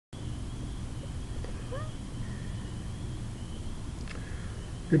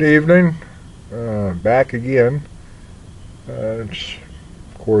Good evening. Back again. Of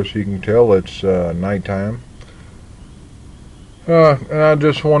course, you can tell it's nighttime. And I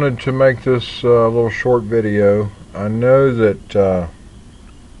just wanted to make this little short video. I know that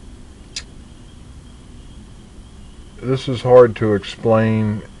this is hard to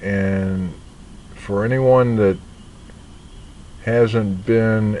explain, and for anyone that hasn't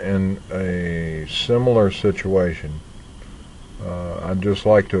been in a similar situation, I'd just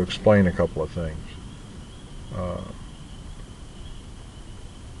like to explain a couple of things. Uh,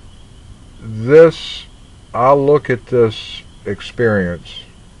 I look at this experience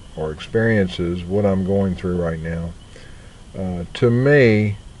or experiences, what I'm going through right now. To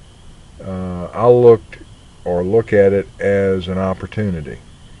me, I look at it as an opportunity.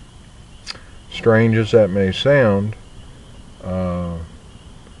 Strange as that may sound,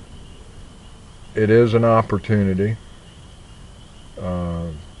 it is an opportunity.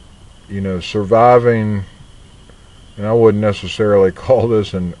 Surviving, and I wouldn't necessarily call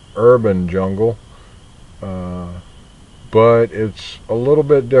this an urban jungle, but it's a little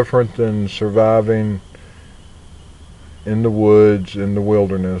bit different than surviving in the woods, in the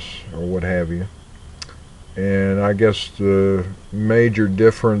wilderness, or what have you. And I guess the major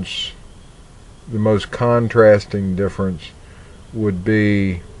difference, the most contrasting difference, would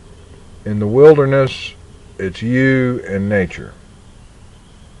be in the wilderness, it's you and nature.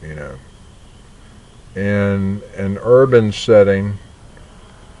 In an urban setting,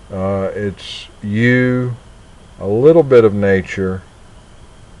 it's you, a little bit of nature,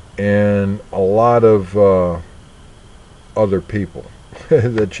 and a lot of other people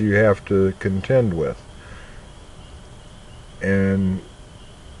that you have to contend with. And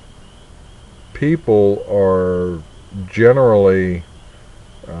people are generally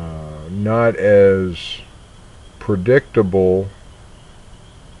not as predictable,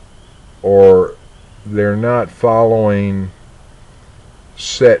 or they're not following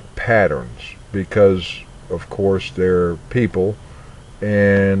set patterns, because of course they're people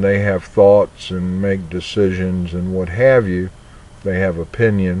and they have thoughts and make decisions and what have you. They have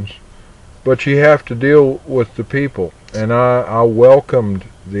opinions, but you have to deal with the people. And I welcomed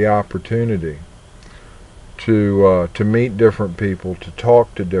the opportunity to meet different people, to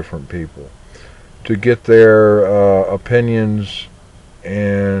talk to different people, to get their opinions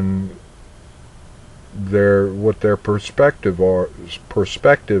and what their perspectives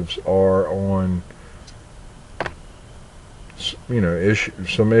are on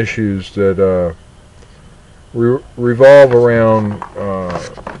some issues that revolve around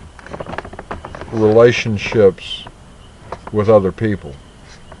relationships with other people.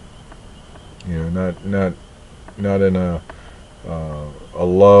 Not in a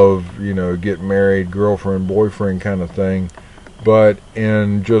love, get married, girlfriend, boyfriend kind of thing, but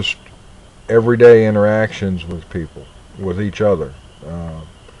in just everyday interactions with people, with each other,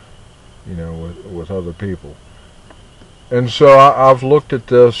 with other people. And so I've looked at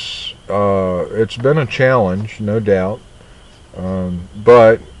this. It's been a challenge, no doubt,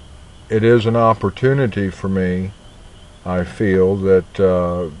 but it is an opportunity for me, I feel, that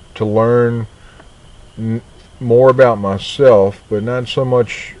to learn more about myself, but not so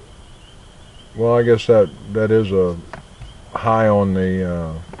much. Well, I guess that is a high on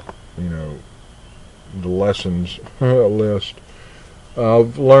the the lessons list.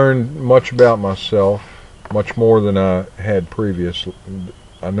 I've learned much about myself, much more than I had previously.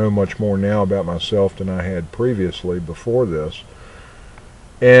 I know much more now about myself than I had previously before this.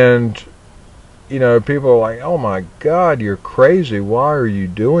 And people are like, "Oh my God, you're crazy. Why are you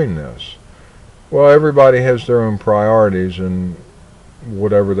doing this?" Well, everybody has their own priorities and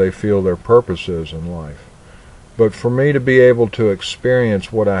whatever they feel their purpose is in life. But for me to be able to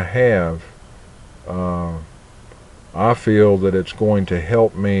experience what I have, I feel that it's going to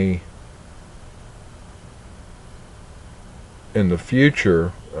help me in the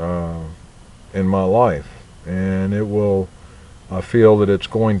future in my life. And I feel that it's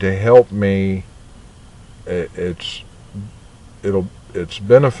going to help me. It's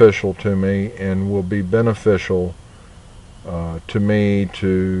beneficial to me, and will be beneficial to me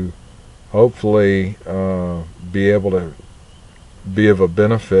to hopefully be able to be of a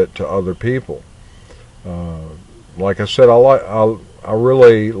benefit to other people. Like I said, I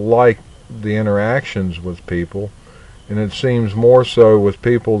really like the interactions with people, and it seems more so with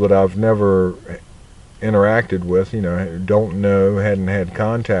people that I've never interacted with, don't know, hadn't had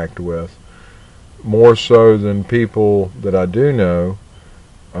contact with, more so than people that I do know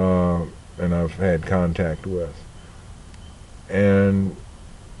and I've had contact with. And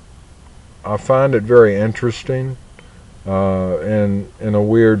I find it very interesting. And in a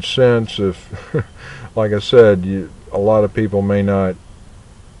weird sense, if, like I said, a lot of people may not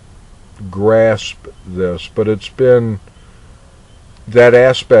grasp this, but it's been that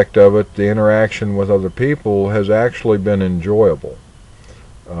aspect of it, the interaction with other people, has actually been enjoyable.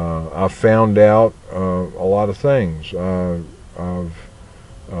 I've found out a lot of things. I've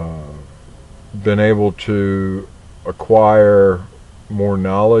been able to acquire more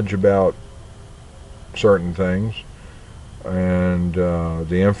knowledge about certain things, and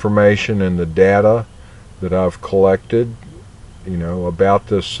the information and the data that I've collected, about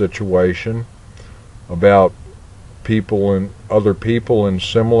this situation, about people and other people in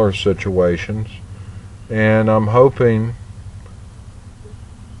similar situations, and I'm hoping,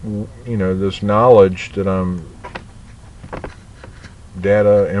 this knowledge that I'm,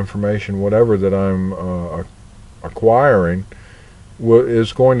 data, information, whatever that I'm acquiring,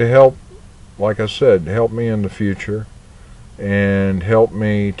 is going to help, like I said, help me in the future and help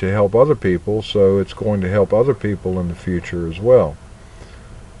me to help other people, so it's going to help other people in the future as well.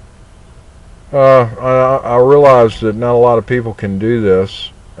 I realize that not a lot of people can do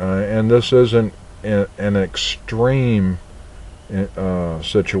this, and this isn't an extreme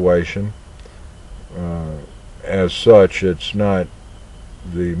situation. As such, it's not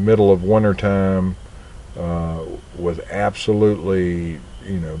the middle of wintertime with absolutely,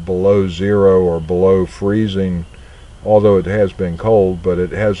 below zero or below freezing, although it has been cold, but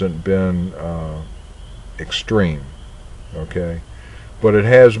it hasn't been extreme, okay? But it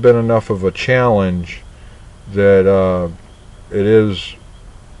has been enough of a challenge that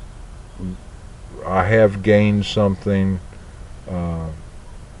I have gained something, and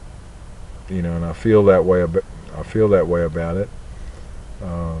I feel that way about it.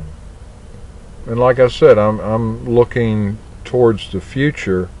 And like I said, I'm looking towards the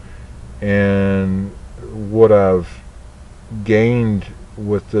future, and what I've gained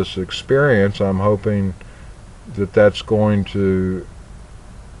with this experience, I'm hoping that that's going to,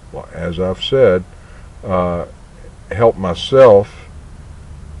 as I've said, help myself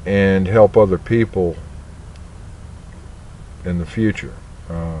and help other people in the future.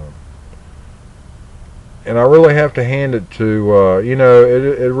 And I really have to hand it to,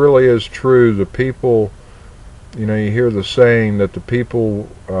 it really is true. The people, you hear the saying that the people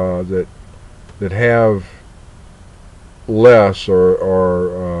that have less,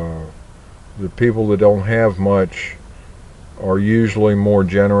 or the people that don't have much, are usually more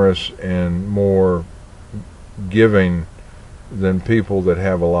generous and more giving than people that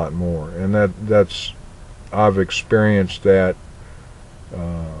have a lot more. And that's I've experienced that.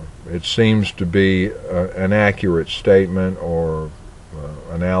 It seems to be an accurate statement or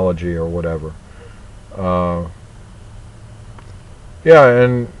analogy or whatever. Yeah,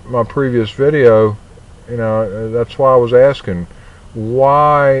 in my previous video, that's why I was asking,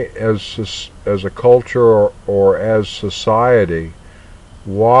 why as a culture or as society,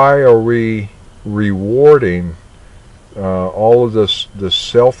 why are we rewarding all of this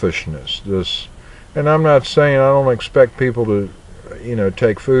selfishness, and I'm not saying I don't expect people to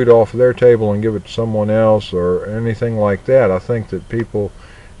take food off of their table and give it to someone else or anything like that. I think that people,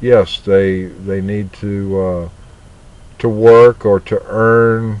 yes, they need to work or to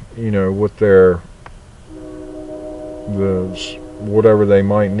earn, with whatever they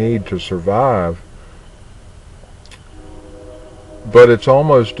might need to survive. But it's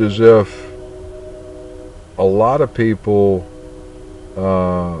almost as if a lot of people,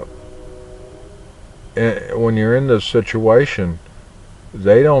 when you're in this situation,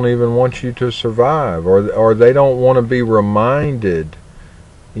 they don't even want you to survive, or they don't want to be reminded,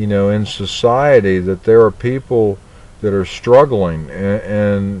 in society, that there are people that are struggling,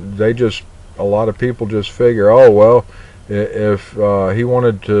 and a lot of people just figure, oh well, if he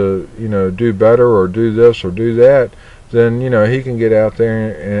wanted to do better or do this or do that, then he can get out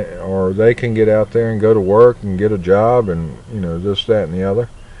there or they can get out there and go to work and get a job and this, that, and the other.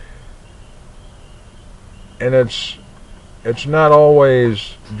 And it's not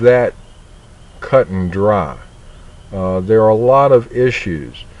always that cut and dry. There are a lot of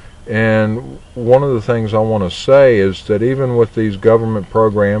issues, and one of the things I want to say is that even with these government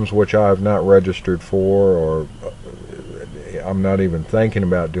programs, which I have not registered for, or I'm not even thinking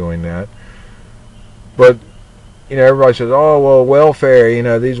about doing that, but everybody says, oh well,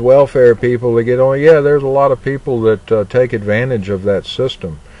 welfare, these welfare people, they get on. Yeah, there's a lot of people that take advantage of that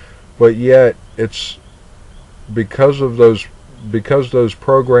system, but yet it's because those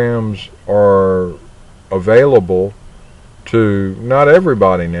programs are available to not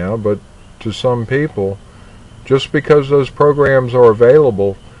everybody now, but to some people. Just because those programs are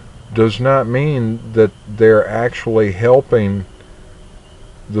available does not mean that they're actually helping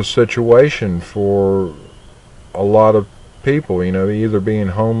the situation for a lot of people, either being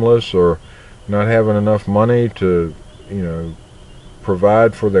homeless or not having enough money to,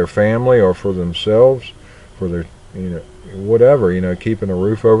 provide for their family or for themselves, for their, whatever, keeping a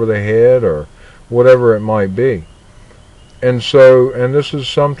roof over their head or whatever it might be. And so, and this is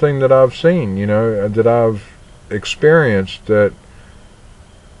something that I've seen, that I've experienced, that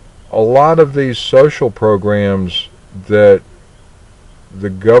a lot of these social programs that the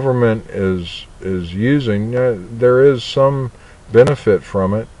government is using, there is some benefit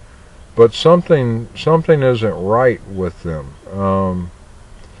from it, but something isn't right with them.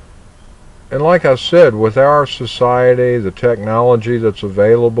 And like I said, with our society, the technology that's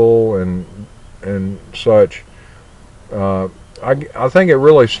available and such, I think it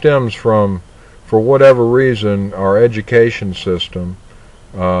really stems from, for whatever reason, our education system.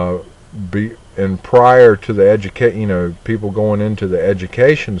 And prior to the people going into the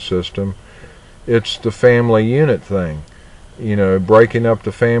education system, it's the family unit thing. Breaking up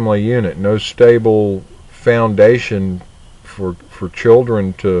the family unit, no stable foundation for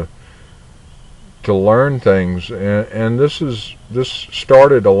children to learn things, and this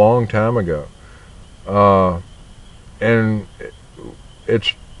started a long time ago, and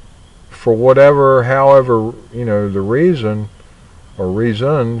it's for however the reason or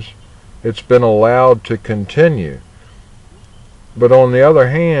reasons, it's been allowed to continue. But on the other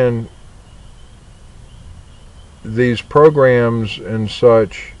hand, these programs and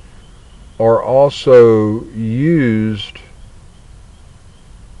such are also used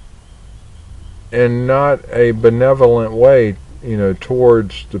in not a benevolent way,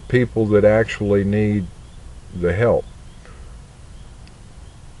 towards the people that actually need the help.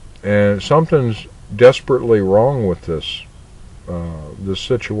 And something's desperately wrong with this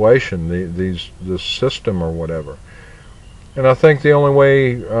situation, this system or whatever. And I think the only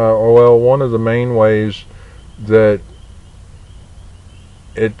way, one of the main ways that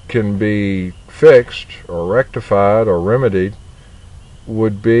it can be fixed or rectified or remedied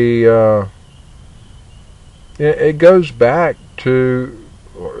would be, it goes back to,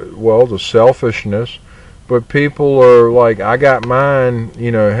 the selfishness, but people are like, I got mine,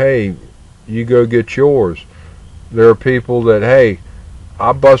 hey, you go get yours. There are people that, hey,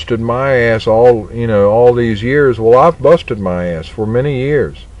 I busted my ass all these years. Well, I've busted my ass for many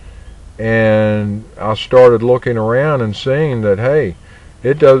years. And I started looking around and seeing that, hey,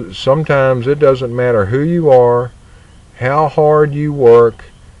 sometimes it doesn't matter who you are, how hard you work,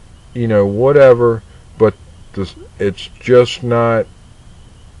 whatever, but it's just not,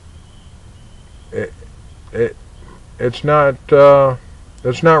 it's not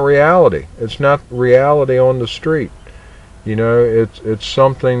reality. It's not reality on the street. It's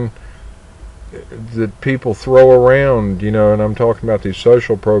something that people throw around, and I'm talking about these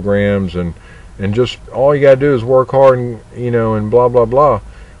social programs and just all you gotta do is work hard and and blah blah blah.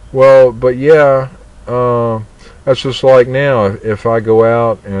 Well, but yeah, that's just like now, if I go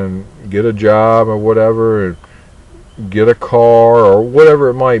out and get a job or whatever, or get a car or whatever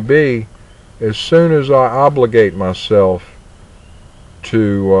it might be, as soon as I obligate myself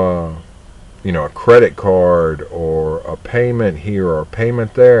to a credit card or a payment here or a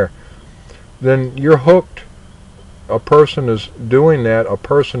payment there, then you're hooked. A person is doing that, a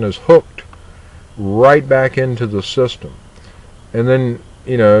person is hooked right back into the system. And then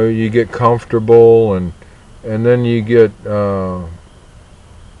you get comfortable, and then you get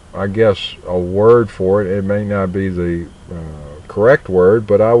I guess a word for it. It may not be the correct word,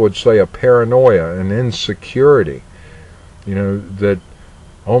 but I would say a paranoia, an insecurity. That,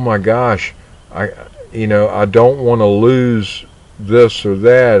 oh my gosh, I don't want to lose this or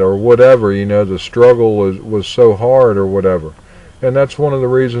that or whatever. The struggle was so hard or whatever. And that's one of the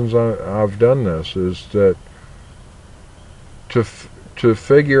reasons I've done this, is that to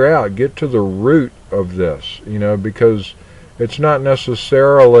figure out, get to the root of this, because it's not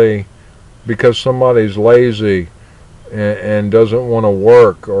necessarily because somebody's lazy and doesn't want to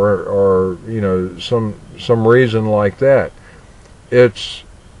work or some reason like that. It's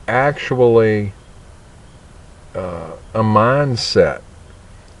actually a mindset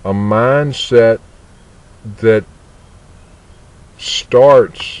that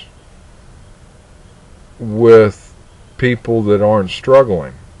starts with people that aren't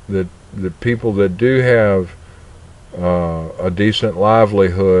struggling, that the people that do have a decent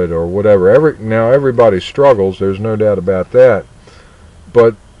livelihood or whatever. Now everybody struggles, there's no doubt about that,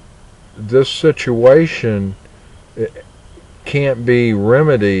 but this situation can't be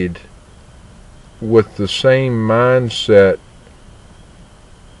remedied with the same mindset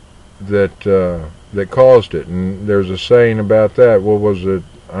that caused it. And there's a saying about that. What was it?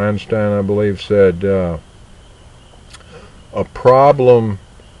 Einstein, I believe, said a problem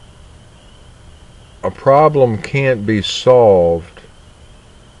can't be solved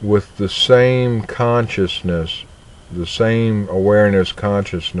with the same consciousness, the same awareness,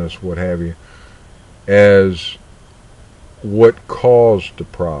 consciousness, what have you, as what caused the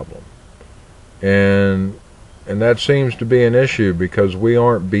problem. And that seems to be an issue, because we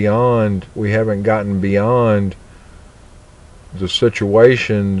haven't gotten beyond the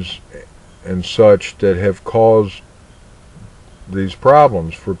situations and such that have caused these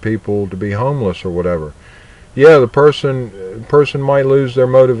problems for people to be homeless or whatever. Yeah, the person might lose their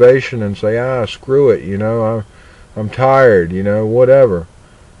motivation and say, screw it, I'm tired, whatever.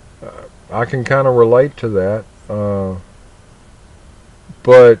 I can kind of relate to that.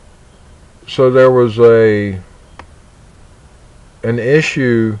 But so there was an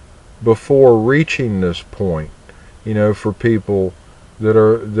issue before reaching this point, for people that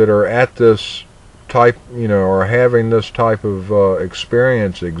are at this type, or having this type of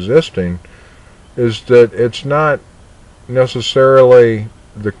experience existing, is that it's not necessarily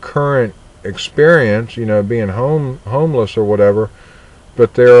the current experience, being homeless or whatever,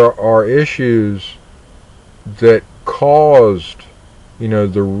 but there are issues that caused,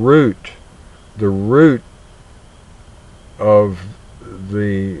 the root of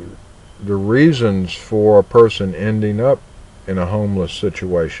the reasons for a person ending up in a homeless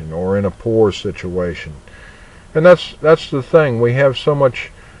situation or in a poor situation. And that's the thing. We have so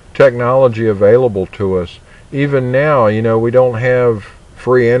much technology available to us. Even now, we don't have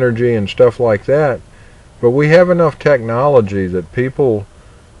free energy and stuff like that, but we have enough technology that people,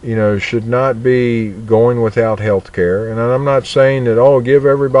 should not be going without health care. And I'm not saying that, give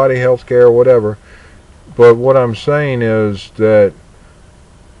everybody health care or whatever, but what I'm saying is that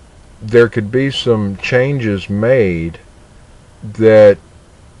there could be some changes made that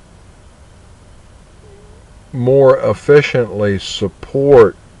more efficiently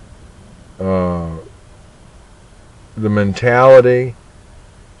support the mentality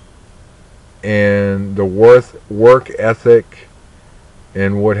and the work ethic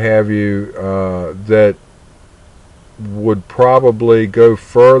and what have you, that would probably go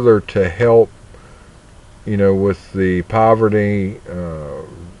further to help, with the poverty, the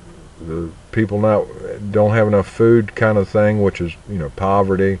people don't have enough food kind of thing, which is,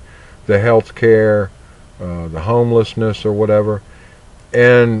 poverty, the health care, the homelessness or whatever.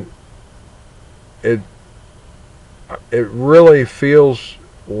 And it really feels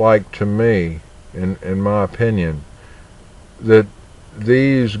like, to me, in my opinion, that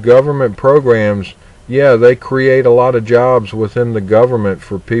these government programs, they create a lot of jobs within the government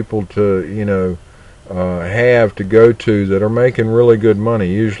for people to, have to go to, that are making really good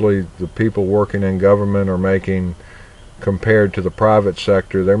money. Usually the people working in government are making, compared to the private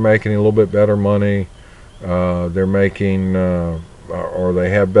sector, they're making a little bit better money. They're making, or they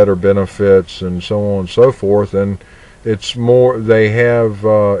have better benefits and so on and so forth. And it's more,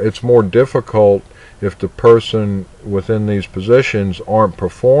 it's more difficult if the person within these positions aren't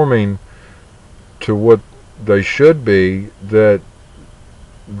performing to what they should be, that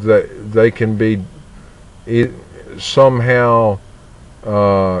they can be somehow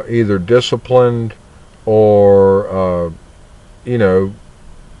either disciplined or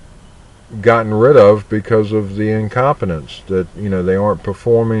gotten rid of because of the incompetence, that they aren't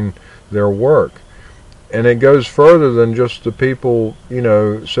performing their work. And it goes further than just the people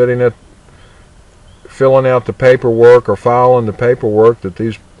sitting at filling out the paperwork or filing the paperwork, that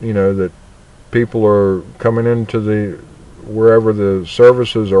these that people are coming into wherever the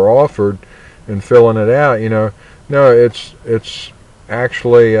services are offered and filling it out. No, it's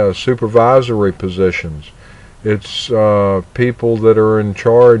actually supervisory positions. It's people that are in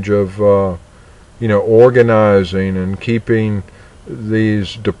charge of organizing and keeping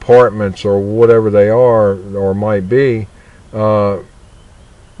these departments, or whatever they are or might be,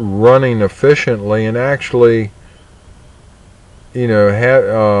 running efficiently, and actually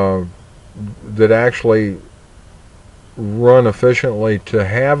that actually run efficiently to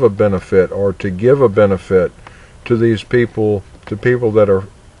have a benefit, or to give a benefit to these people, to people that are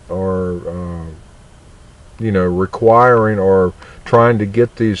requiring or trying to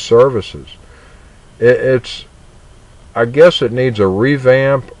get these services. I guess it needs a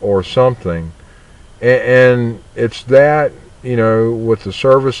revamp or something, and it's that, with the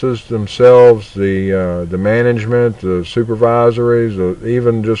services themselves, the management, the supervisories,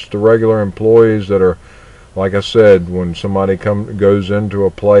 even just the regular employees that are, like I said, when somebody goes into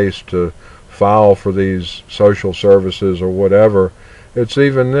a place to file for these social services or whatever, it's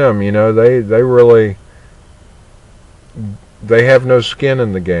even them. You know, they really, they have no skin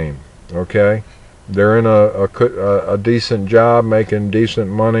in the game. Okay, they're in a decent job, making decent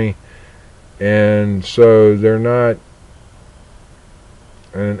money, and so they're not.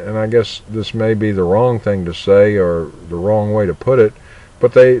 And I guess this may be the wrong thing to say or the wrong way to put it,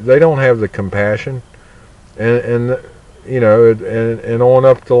 but they don't have the compassion, and you know, and on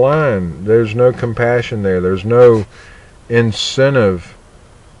up the line, there's no compassion there. There's no incentive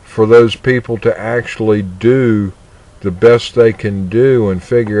for those people to actually do the best they can do and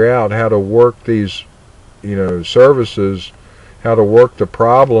figure out how to work these, you know, services, how to work the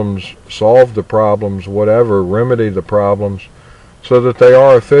problems, solve the problems, whatever, remedy the problems, so that they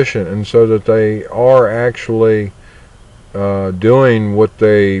are efficient and so that they are actually doing what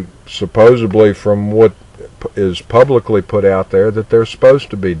they supposedly, from what is publicly put out there, that they're supposed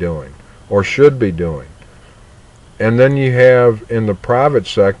to be doing or should be doing. And then you have in the private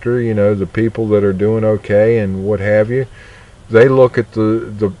sector, you know, the people that are doing okay and what have you, they look at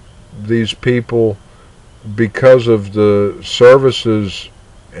these people, because of the services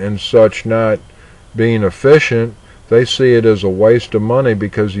and such not being efficient, they see it as a waste of money,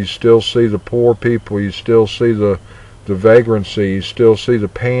 because you still see the poor people, you still see the vagrancy, you still see the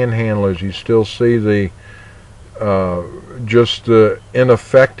panhandlers, you still see the just the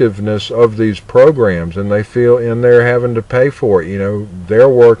ineffectiveness of these programs, and they feel, and they're having to pay for it. You know, they're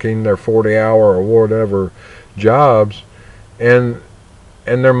working their 40-hour or whatever jobs, and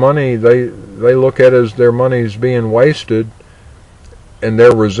their money, they look at it as their money is being wasted, and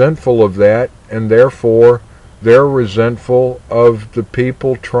they're resentful of that, and therefore they're resentful of the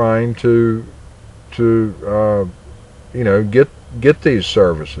people trying to you know, get these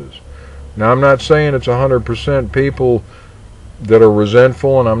services. Now, I'm not saying it's 100% people that are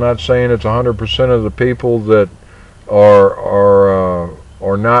resentful, and I'm not saying it's 100% of the people that are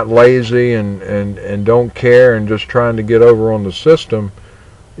not lazy and don't care and just trying to get over on the system.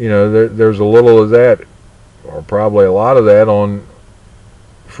 You know, there's a little of that, or probably a lot of that, on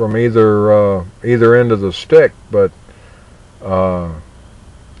from either end of the stick. But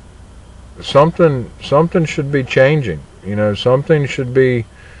something should be changing. You know, something should be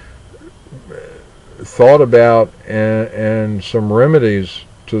thought about, and some remedies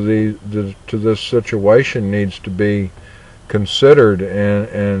to this situation needs to be considered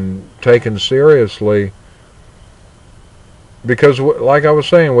and taken seriously, because like I was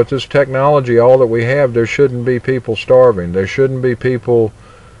saying, with this technology, all that we have, there shouldn't be people starving. There shouldn't be people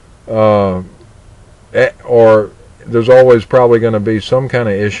or there's always probably going to be some kind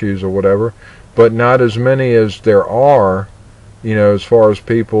of issues or whatever, but not as many as there are, you know, as far as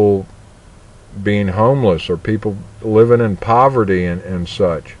people being homeless or people living in poverty and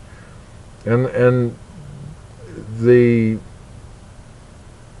such. And the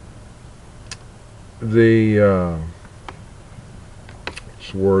what's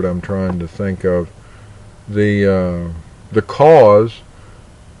the word I'm trying to think of, the cause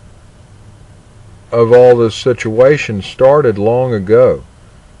of all this situation started long ago,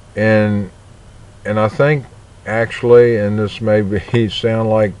 and I think actually, and this may be sound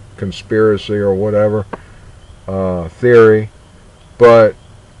like conspiracy or whatever theory, but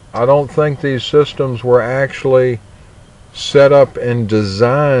I don't think these systems were actually set up and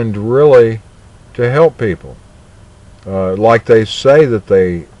designed really to help people, like they say that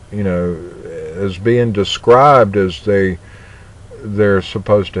they, you know, as being described as they're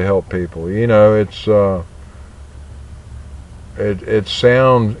supposed to help people. You know, it's it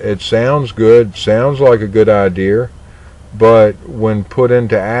sounds good, sounds like a good idea, but when put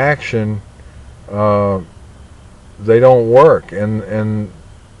into action, they don't work, and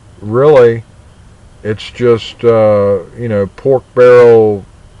really, it's just you know, pork barrel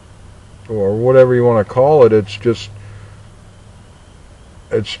or whatever you want to call it. It's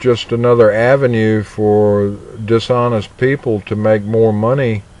just another avenue for dishonest people to make more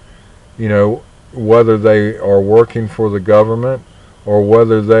money, you know, whether they are working for the government or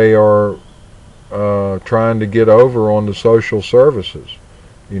whether they are trying to get over on the social services,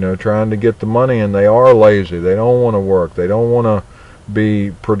 you know, trying to get the money, and they are lazy. They don't want to work. They don't want to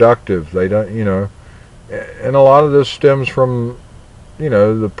be productive. They don't, you know, and a lot of this stems from, you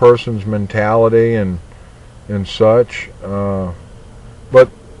know, the person's mentality and such. But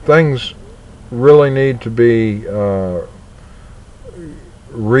things really need to be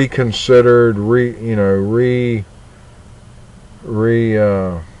reconsidered,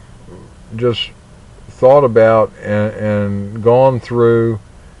 just thought about and gone through,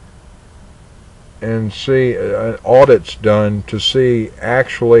 and see audits done to see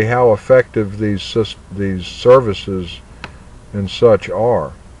actually how effective these services and such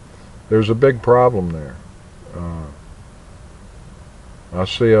are. There's a big problem there. I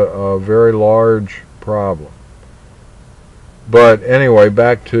see a very large problem. But anyway,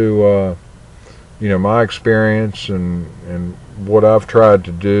 back to my experience and what I've tried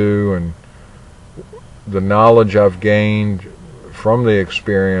to do and the knowledge I've gained from the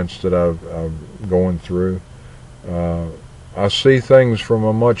experience that I'm going through. I see things from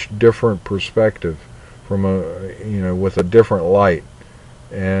a much different perspective, from with a different light,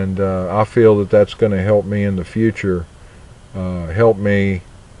 and I feel that that's going to help me in the future, help me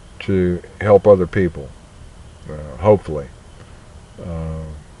to help other people, hopefully.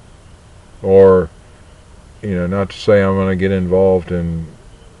 Or, not to say I'm going to get involved in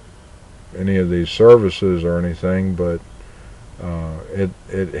any of these services or anything, but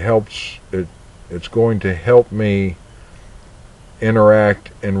it helps. It's going to help me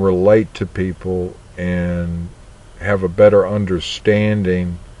interact and relate to people and have a better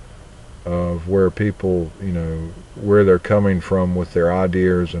understanding of where people, where they're coming from with their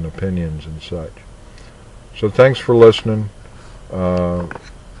ideas and opinions and such. So thanks for listening. I'll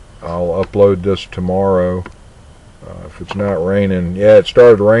upload this tomorrow. If it's not raining. Yeah, it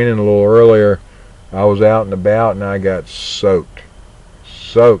started raining a little earlier. I was out and about and I got soaked.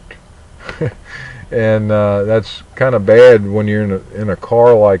 And that's kind of bad when you're in a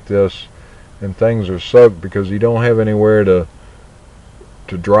car like this and things are soaked, because you don't have anywhere to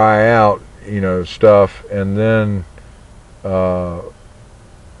dry out, stuff, and then the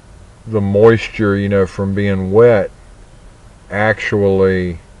moisture, from being wet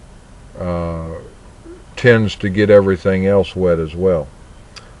actually tends to get everything else wet as well.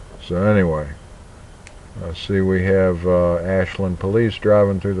 So anyway, I see we have Ashland police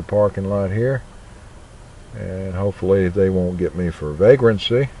driving through the parking lot here, and hopefully they won't get me for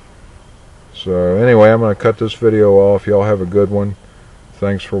vagrancy. So anyway, I'm going to cut this video off. Y'all have a good one.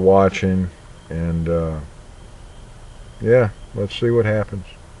 Thanks for watching, and yeah, let's see what happens.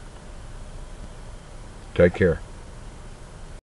 Take care.